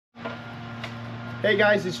Hey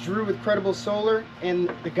guys, it's Drew with Credible Solar, and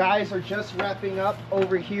the guys are just wrapping up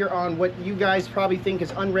over here on what you guys probably think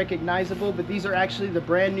is unrecognizable, but these are actually the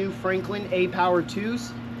brand new Franklin aPower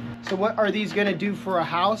 2s. So what are these going to do for a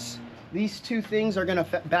house? These two things are going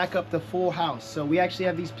to back up the full house. So we actually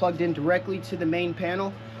have these plugged in directly to the main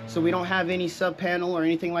panel, so we don't have any sub panel or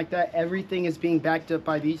anything like that. Everything is being backed up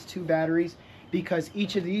by these two batteries, because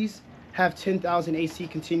each of these have 10,000 AC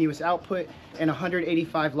continuous output and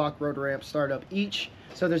 185 lock rotor amp startup each.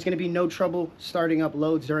 So there's going to be no trouble starting up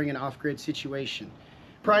loads during an off-grid situation.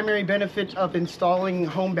 Primary benefit of installing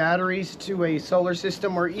home batteries to a solar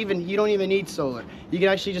system, or even you don't even need solar. You can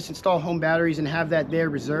actually just install home batteries and have that there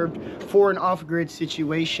reserved for an off-grid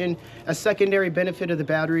situation. A secondary benefit of the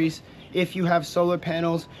batteries, if you have solar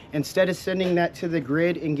panels, instead of sending that to the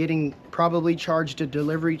grid and getting probably charged a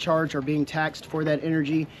delivery charge or being taxed for that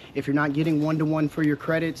energy, if you're not getting one-to-one for your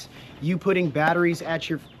credits, you putting batteries at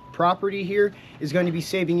your property here is going to be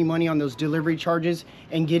saving you money on those delivery charges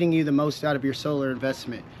and getting you the most out of your solar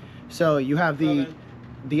investment. So you have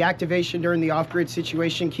the activation during the off-grid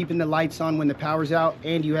situation, keeping the lights on when the power's out,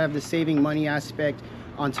 and you have the saving money aspect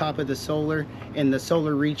on top of the solar and the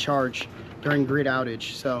solar recharge during grid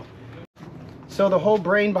outage. So the whole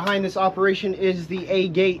brain behind this operation is the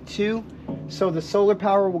A-Gate 2. So the solar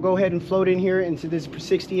power will go ahead and float in here into this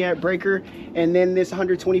 60 amp breaker, and then this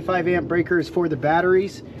 125 amp breaker is for the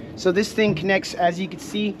batteries. So this thing connects, as you can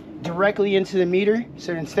see, directly into the meter.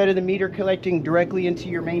 So instead of the meter collecting directly into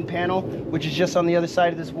your main panel, which is just on the other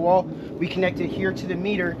side of this wall, we connect it here to the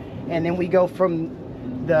meter, and then we go from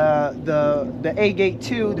the A-Gate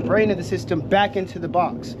 2, the brain of the system, back into the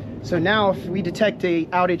box. So now if we detect a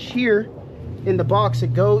outage here in the box,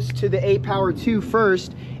 it goes to the aPower 2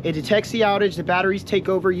 first. It detects the outage, the batteries take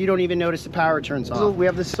over, you don't even notice the power turns off. So we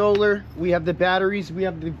have the solar, we have the batteries, we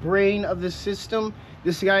have the brain of the system.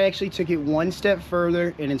 This guy actually took it one step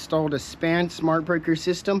further and installed a span smart breaker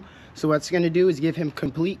system. So what's going to do is give him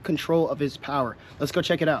complete control of his power. Let's go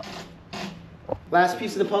check it out. Last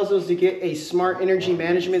piece of the puzzle is to get a smart energy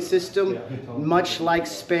management system, much like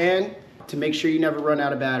span, to make sure you never run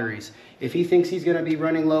out of batteries. If he thinks he's going to be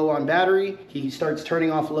running low on battery, he starts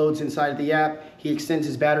turning off loads inside of the app. He extends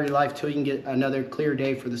his battery life till he can get another clear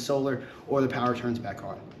day for the solar, or the power turns back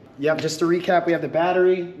on. Yep, just to recap, we have the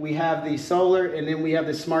battery, we have the solar, and then we have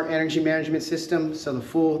the smart energy management system. So the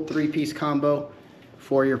full three-piece combo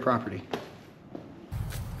for your property.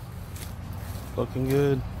 Looking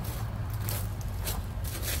good.